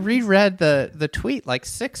reread the tweet like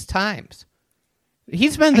 6 times.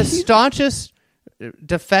 He's been the staunchest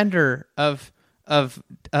defender of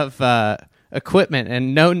equipment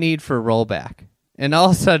and no need for rollback. And all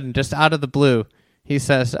of a sudden, just out of the blue, he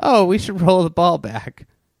says, "Oh, we should roll the ball back."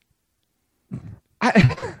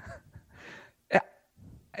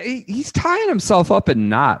 He's tying himself up in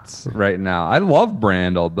knots right now. I love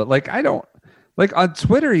Brandel, but like I don't like on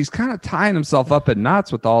Twitter. He's kind of tying himself up in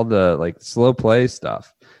knots with all the like slow play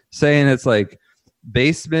stuff, saying it's like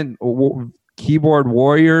basement keyboard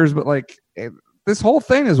warriors, but like this whole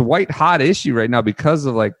thing is white hot issue right now because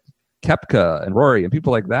of like Koepka and Rory and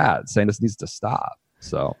people like that saying this needs to stop.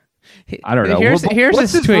 So I don't know. Here's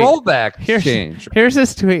what's his tweet. Rollback change? Here's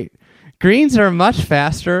his tweet. Greens are much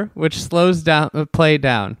faster, which slows down play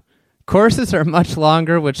down. Courses are much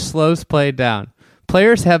longer, which slows play down.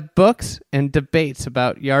 Players have books and debates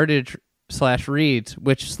about yardage/reads,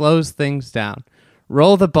 which slows things down.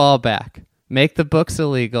 Roll the ball back. Make the books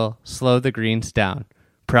illegal. Slow the greens down.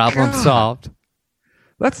 Problem solved.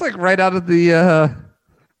 That's like right out of the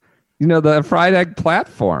the fried egg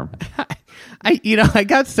platform. I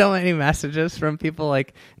got so many messages from people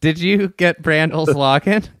like, "Did you get Brandel's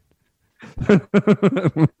login?"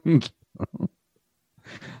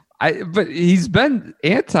 But he's been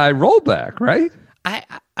anti-rollback, right? I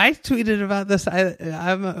tweeted about this.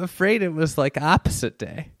 I'm afraid it was like opposite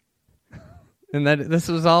day, and that this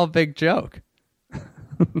was all a big joke.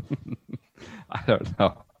 I don't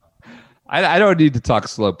know. I don't need to talk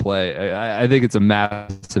slow play. I think it's a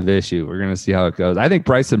massive issue. We're gonna see how it goes. I think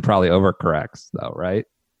Bryson probably overcorrects though, right?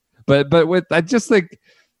 But I just think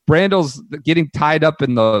Brandel's getting tied up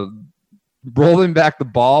in the rolling back the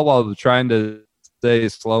ball while trying to say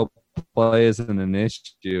slow play isn't an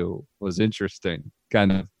issue was interesting.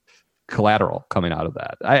 Kind of collateral coming out of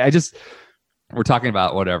that. We're talking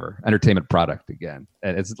about whatever entertainment product again,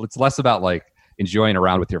 and it's less about like enjoying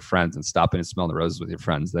around with your friends and stopping and smelling the roses with your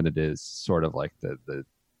friends than it is sort of like the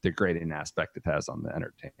degrading aspect it has on the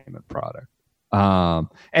entertainment product. And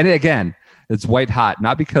again, it's white hot,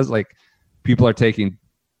 not because like people are taking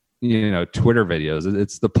Twitter videos.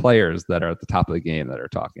 It's the players that are at the top of the game that are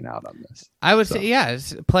talking out on this. I would say, yeah,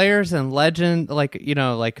 it's players and legend, like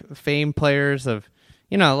fame players of,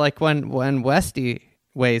 like when Westy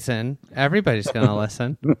weighs in, everybody's gonna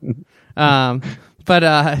listen. But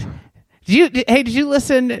Did you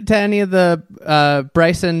listen to any of the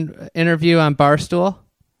Bryson interview on Barstool?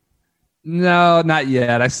 No, not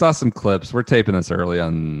yet. I saw some clips. We're taping this early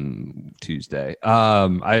on Tuesday.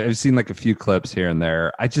 I've seen like a few clips here and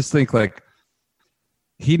there. I just think like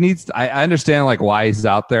he needs to, I understand like why he's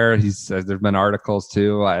out there. There's been articles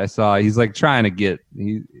too. I saw he's like trying to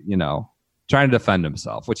trying to defend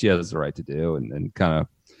himself, which he has the right to do, and kind of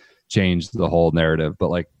change the whole narrative.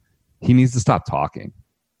 But like he needs to stop talking.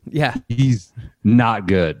 Yeah, he's not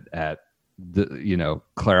good at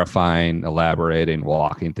clarifying, elaborating,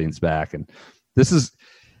 walking things back. And this is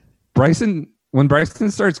Bryson. When Bryson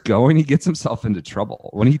starts going, he gets himself into trouble.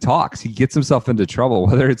 When he talks, he gets himself into trouble,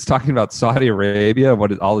 whether it's talking about Saudi Arabia,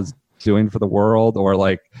 what it all is doing for the world, or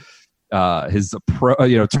like his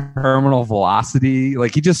terminal velocity.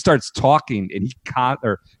 Like he just starts talking and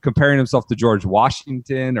or comparing himself to George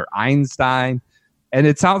Washington or Einstein. And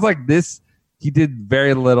it sounds like he did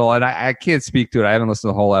very little, and I can't speak to it. I haven't listened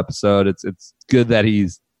to the whole episode. It's good that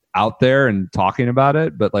he's out there and talking about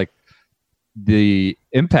it, but like the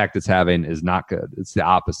impact it's having is not good. It's the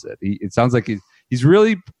opposite. It sounds like he's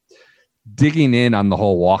really digging in on the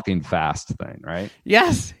whole walking fast thing, right?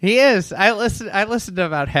 Yes, he is. I listened to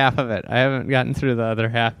about half of it. I haven't gotten through the other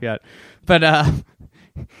half yet, but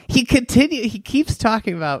he keeps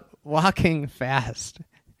talking about walking fast,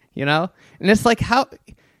 and it's like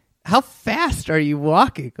how fast are you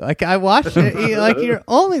walking? Like I watched it, like you're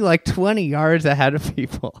only like 20 yards ahead of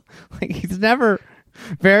people. Like he's never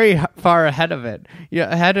very far ahead of it.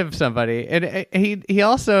 Ahead of somebody. And he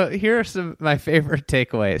also, here are some of my favorite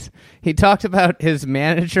takeaways. He talked about his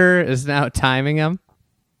manager is now timing him,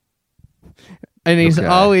 and he's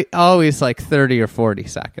always like 30 or 40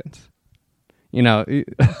 seconds. That's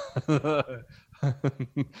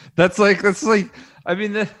literally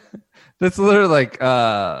like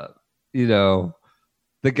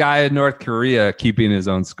the guy in North Korea keeping his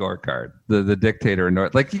own scorecard, the dictator in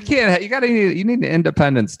North. Like you need an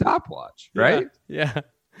independent stopwatch, right? Yeah.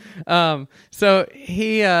 So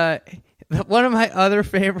he one of my other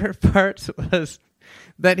favorite parts was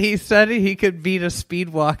that he said he could beat a speed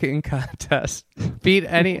walking contest, beat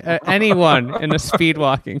anyone in a speed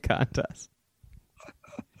walking contest.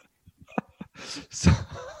 So,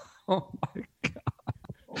 oh my God.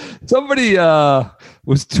 Somebody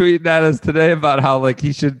was tweeting at us today about how like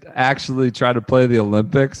he should actually try to play the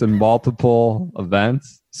Olympics in multiple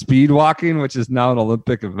events. Speed walking, which is now an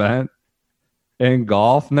Olympic event, and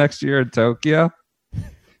golf next year in Tokyo.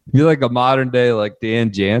 Be like a modern day like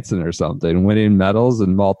Dan Jansen or something, winning medals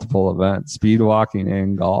in multiple events, speed walking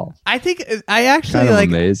and golf. I think I actually kind of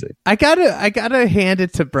amazing. I gotta hand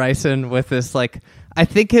it to Bryson with this. Like I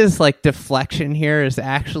think his like deflection here is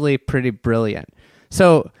actually pretty brilliant.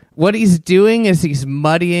 So what he's doing is he's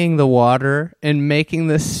muddying the water and making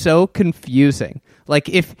this so confusing. Like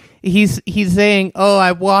if he's saying, "Oh,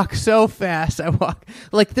 I walk so fast, I walk,"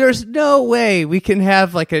 like there's no way we can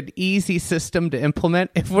have like an easy system to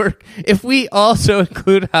implement if we also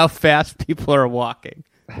include how fast people are walking.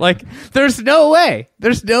 Like there's no way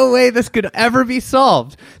this could ever be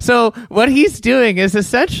solved. So what he's doing is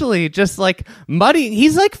essentially just like muddying.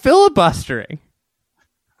 He's like filibustering.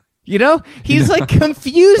 He's like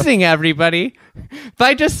confusing everybody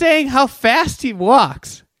by just saying how fast he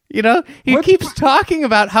walks. He keeps talking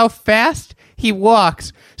about how fast he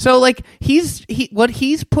walks. So like what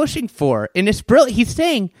he's pushing for, and it's brilliant.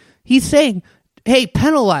 He's saying, hey,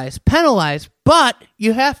 penalize, but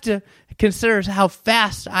you have to consider how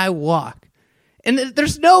fast I walk. And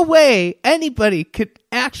there's no way anybody could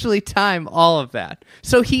actually time all of that.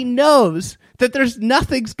 So he knows that there's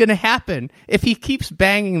nothing's going to happen if he keeps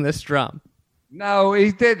banging this drum. No,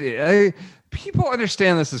 he did. People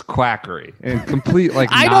understand this as quackery and complete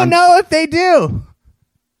like. I don't know if they do.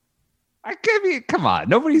 I mean, come on.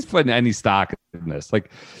 Nobody's putting any stock in this.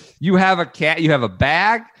 Like, you have a cat, you have a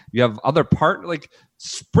bag, you have other part. Like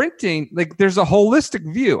sprinting, like there's a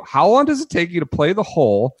holistic view. How long does it take you to play the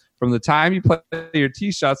hole from the time you play your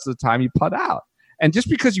tee shots to the time you putt out? And just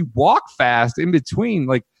because you walk fast in between,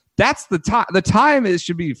 like that's the time. The time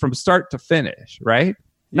should be from start to finish, right?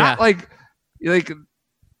 Yeah. Not like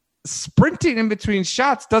sprinting in between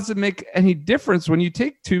shots doesn't make any difference when you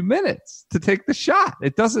take 2 minutes to take the shot.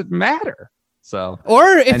 It doesn't matter. So,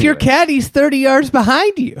 or if your caddy's 30 yards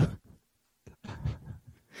behind you,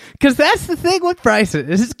 because that's the thing with Bryson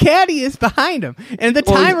is his caddy is behind him, and the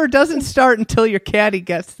timer doesn't start until your caddy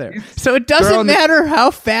gets there. So it doesn't matter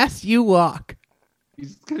how fast you walk.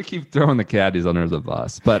 He's gonna keep throwing the caddies under the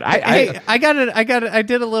bus. But I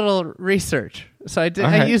did a little research. So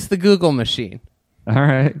I used the Google machine. All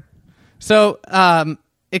right. So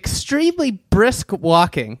extremely brisk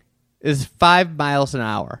walking is 5 miles an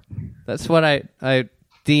hour. That's what I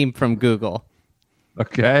deemed from Google.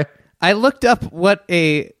 Okay. I looked up what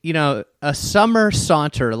a summer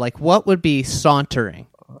saunter, like what would be sauntering.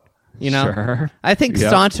 Sure. I think Yep.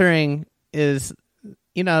 sauntering is,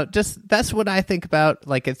 just that's what I think about.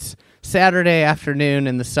 Like it's Saturday afternoon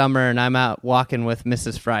in the summer and I'm out walking with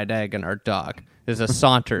Mrs. Fried Egg and our dog. Is a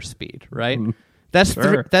saunter speed, right? That's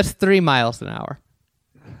Sure. that's 3 miles an hour.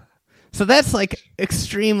 So that's like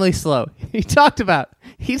extremely slow. He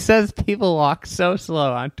says people walk so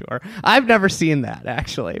slow on tour. I've never seen that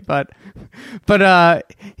actually, but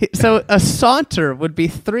so a saunter would be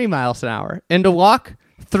 3 miles an hour, and to walk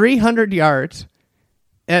 300 yards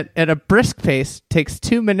at a brisk pace takes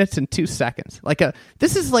 2 minutes and 2 seconds.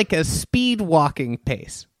 This is like a speed walking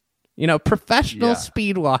pace, professional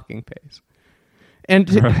speed walking pace. And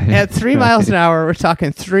at 3 miles an hour, we're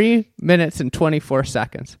talking 3 minutes and 24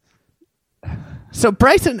 seconds. So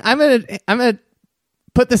Bryson, I'm gonna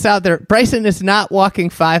put this out there. Bryson is not walking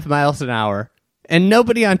 5 miles an hour, and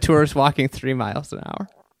nobody on tour is walking 3 miles an hour.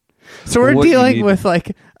 So we're dealing with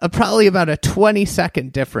probably about a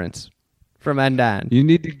 20-second difference from end to end. You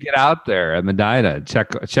need to get out there at Medina and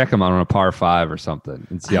check him on a par 5 or something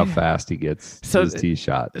and see how fast he gets his tee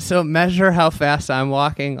shot. So measure how fast I'm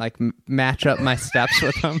walking, match up my steps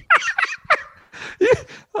with him.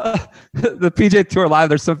 The PJ Tour Live,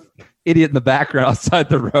 there's some idiot in the background outside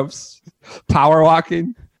the ropes power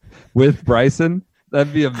walking with Bryson.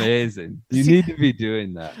 That'd be amazing. You need to be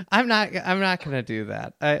doing that. I'm not gonna do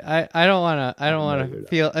that. I don't wanna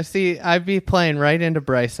feel. See, I'd be playing right into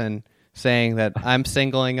Bryson saying that I'm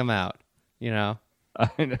singling him out.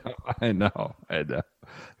 I know.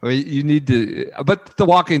 You need to, but the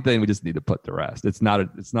walking thing we just need to put to rest. It's not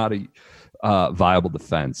a viable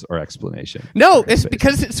defense or explanation. No, it's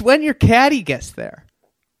because it's when your caddy gets there.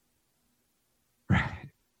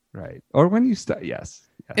 Right. Or when you start. Yes.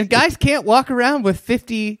 And guys can't walk around with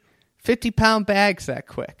 50-pound bags that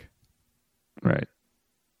quick. Right.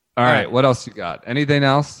 All right. What else you got? Anything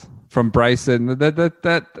else from Bryson?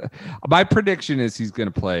 That my prediction is he's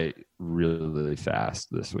going to play really, really fast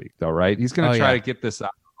this week, though. Right? He's going to try to get this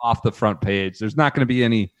off the front page. There's not going to be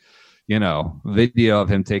any, video of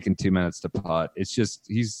him taking 2 minutes to putt. It's just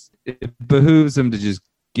it behooves him to just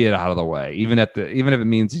get out of the way, even if it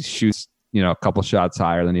means he shoots a couple shots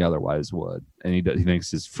higher than he otherwise would, and he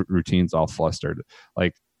thinks his routine's all flustered.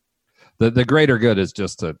 Like the greater good is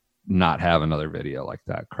just to not have another video like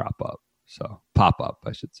that pop up,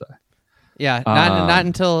 I should say. Yeah, not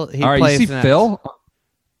until he all right, plays. You see next. Phil?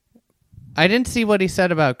 I didn't see what he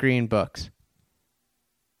said about green books.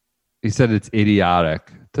 He said it's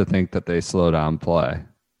idiotic to think that they slow down play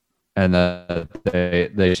and that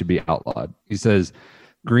they should be outlawed. He says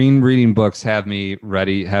green reading books have me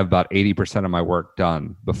ready, have about 80% of my work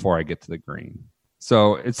done before I get to the green.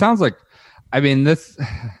 So it sounds like, this.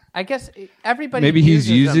 I guess everybody maybe he's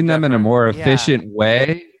using them in a more different- efficient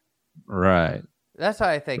way. Right. That's how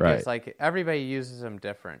I think. Right. It's like everybody uses them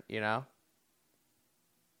different,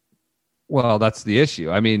 Well, that's the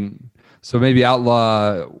issue. So maybe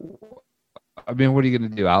outlaw. What are you going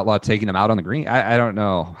to do? Outlaw taking them out on the green? I don't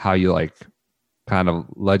know how you kind of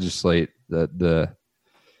legislate the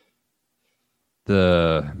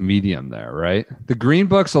medium there, right? The green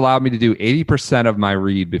books allow me to do 80% of my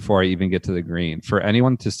read before I even get to the green. For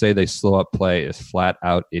anyone to say they slow up play is flat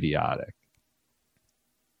out idiotic.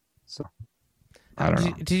 So I don't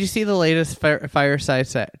know. Did you see the latest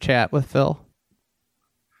fireside chat with Phil?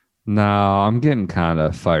 No, I'm getting kind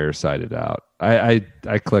of firesided out. I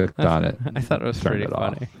clicked on it. I thought it was pretty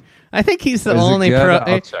funny. Off. I think he's the Is it only good? pro.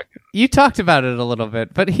 I'll check it. You talked about it a little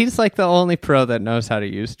bit, but he's like the only pro that knows how to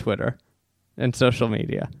use Twitter and social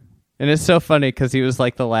media. And it's so funny because he was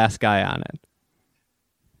like the last guy on it.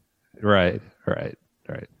 Right.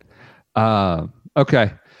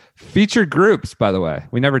 Okay. Featured groups, by the way.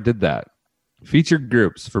 We never did that. Featured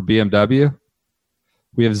groups for BMW.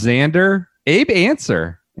 We have Xander, Abe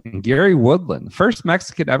Answer, and Gary Woodland. First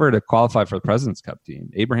Mexican ever to qualify for the President's Cup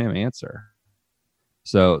team. Abraham Answer.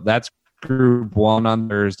 So that's group 1 on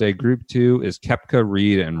Thursday. Group 2 is Koepka,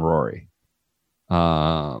 Reed, and Rory.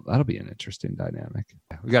 That'll be an interesting dynamic.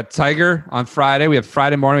 We got Tiger on Friday. We have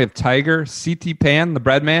Friday morning. We have Tiger, CT Pan, the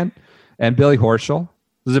bread man, and Billy Horschel.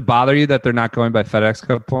 Does it bother you that they're not going by FedEx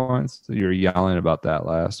Cup points? You were yelling about that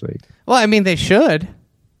last week. Well, they should.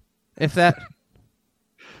 If that's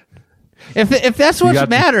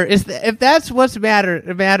what's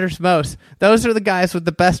matters most. Those are the guys with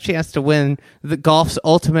the best chance to win the golf's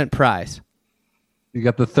ultimate prize. You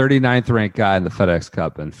got the 39th ranked guy in the FedEx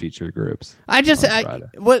Cup and featured groups.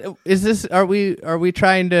 What is this? Are we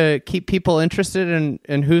trying to keep people interested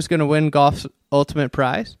in who's going to win golf's ultimate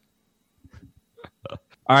prize?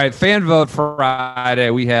 All right, fan vote Friday.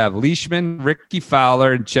 We have Leishman, Ricky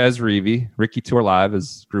Fowler, and Ches Reavie. Ricky Tour Live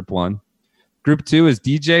is Group 1. Group 2 is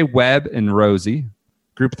DJ Webb and Rosie.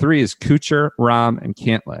 Group 3 is Kuchar, Rahm, and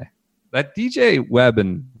Cantlay. That DJ Webb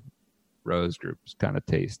and Rose group is kind of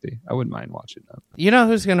tasty. I wouldn't mind watching that. You know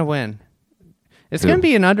who's going to win? It's going to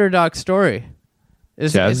be an underdog story.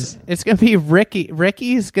 It's going to be Ricky.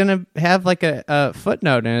 Ricky's going to have like a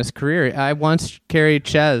footnote in his career. I once carried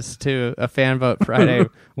Ches to a fan vote Friday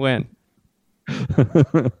win.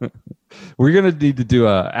 We're going to need to do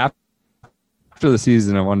after the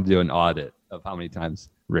season, I want to do an audit of how many times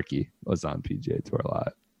Ricky was on PGA Tour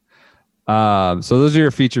Live. So those are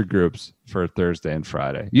your featured groups for Thursday and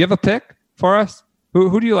Friday. You have a pick for us?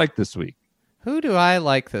 Who do you like this week? Who do I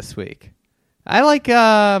like this week? I like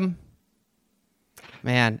so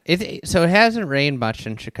it hasn't rained much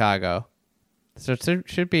in Chicago. So it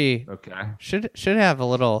should be okay. Should have a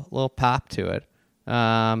little pop to it.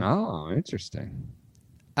 Interesting.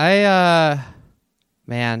 I'm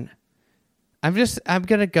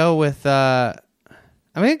gonna go with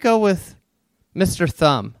Mr.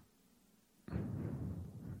 Thumb.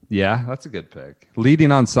 Yeah, that's a good pick.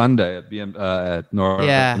 Leading on Sunday at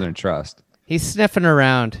Northern Trust. He's sniffing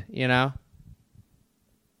around, you know.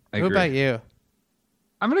 Who about you?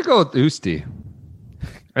 I'm going to go with Usti.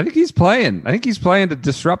 I think he's playing. To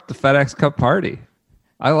disrupt the FedEx Cup party.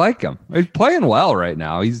 I like him. He's playing well right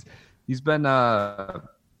now. He was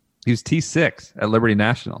T6 at Liberty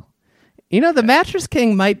National. You know, the Mattress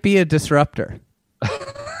King might be a disruptor.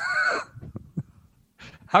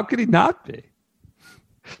 How could he not be?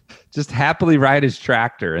 Just happily ride his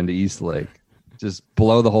tractor into East Lake. Just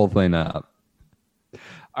blow the whole thing up.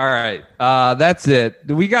 All right. That's it.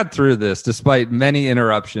 We got through this despite many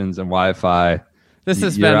interruptions and Wi-Fi. This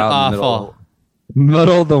has been awful.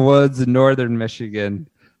 Middle of the woods in northern Michigan.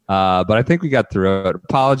 But I think we got through it.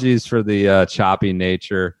 Apologies for the choppy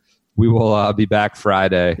nature. We will be back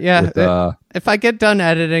Friday. Yeah. If I get done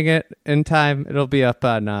editing it in time, it'll be up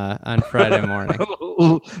on Friday morning.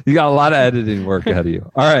 You got a lot of editing work ahead of you.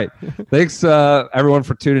 All right. Thanks, everyone,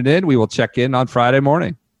 for tuning in. We will check in on Friday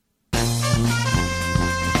morning.